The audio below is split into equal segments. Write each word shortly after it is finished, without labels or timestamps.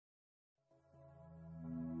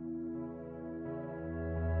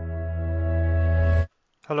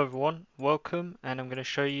Hello everyone, welcome, and I'm going to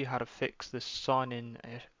show you how to fix this sign-in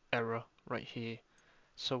error right here.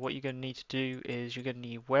 So what you're going to need to do is you're going to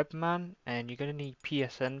need Webman and you're going to need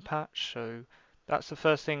PSN patch. So that's the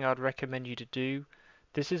first thing I'd recommend you to do.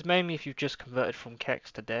 This is mainly if you've just converted from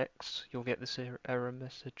Kex to Dex, you'll get this error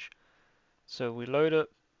message. So we load up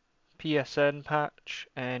PSN patch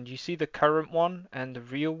and you see the current one and the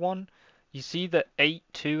real one. You see the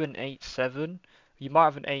 8.2 and 8.7. You might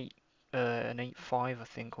have an 8.5 I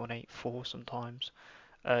think, or an 8.4 sometimes.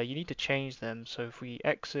 You need to change them. So if we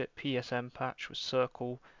exit PSN patch with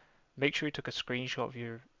circle, make sure you took a screenshot of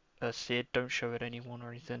your SID. Don't show it anyone or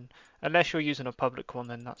anything. Unless you're using a public one,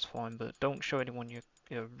 then that's fine. But don't show anyone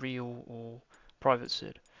your real or private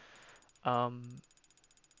SID.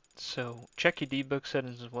 So check your debug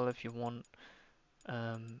settings as well if you want.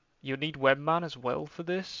 You'll need Webman as well for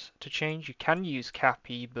this to change. You can use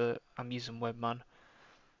Cappy, but I'm using Webman.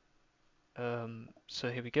 So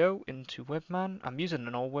here we go into Webman. I'm using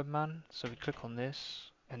an old Webman, so we click on this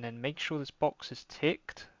and then make sure this box is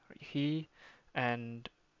ticked right here, and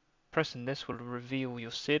pressing this will reveal your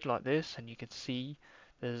SID like this, and you can see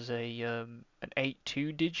there's an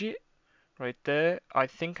 8.2 digit right there. I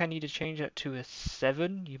think I need to change that to a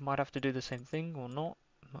 7. You might have to do the same thing or not.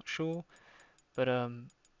 I'm not sure, but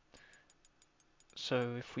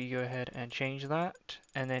so if we go ahead and change that,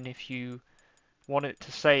 and then if you want it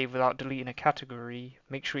to save without deleting a category,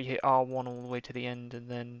 make sure you hit R1 all the way to the end and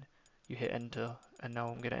then you hit enter. And now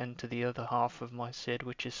I'm going to enter the other half of my SID,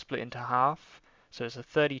 which is split into half. So it's a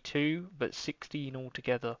 32 but 16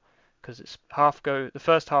 altogether, because it's the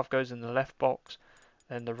first half goes in the left box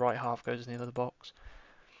and the right half goes in the other box.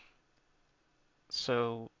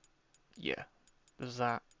 So yeah, there's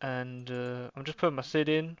that. And I'm just putting my SID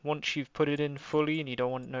in. Once you've put it in fully and you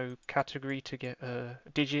don't want no category to get a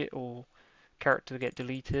digit or character to get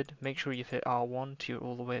deleted, make sure you've hit R1 to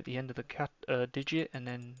all the way at the end of the digit, and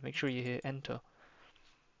then make sure you hit enter.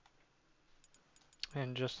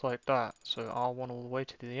 And just like that, so R1 all the way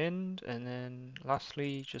to the end, and then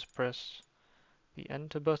lastly just press the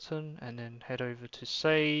enter button and then head over to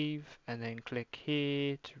save and then click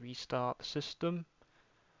here to restart the system.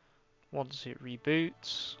 Once it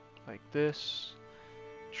reboots like this,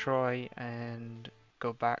 try and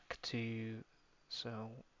go back to, so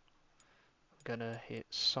I'm gonna hit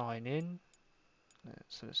sign in.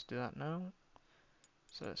 So let's do that now.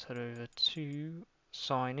 So let's head over to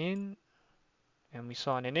sign in, and we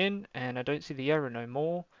sign in, and I don't see the error no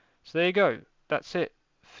more. So there you go, that's it,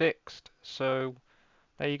 fixed. So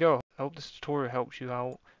there you go. I hope this tutorial helps you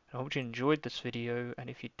out. I hope you enjoyed this video,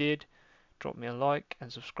 and if you did, drop me a like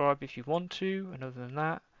and subscribe if you want to. And other than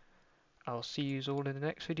that, I'll see you all in the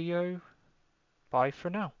next video. Bye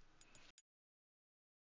for now.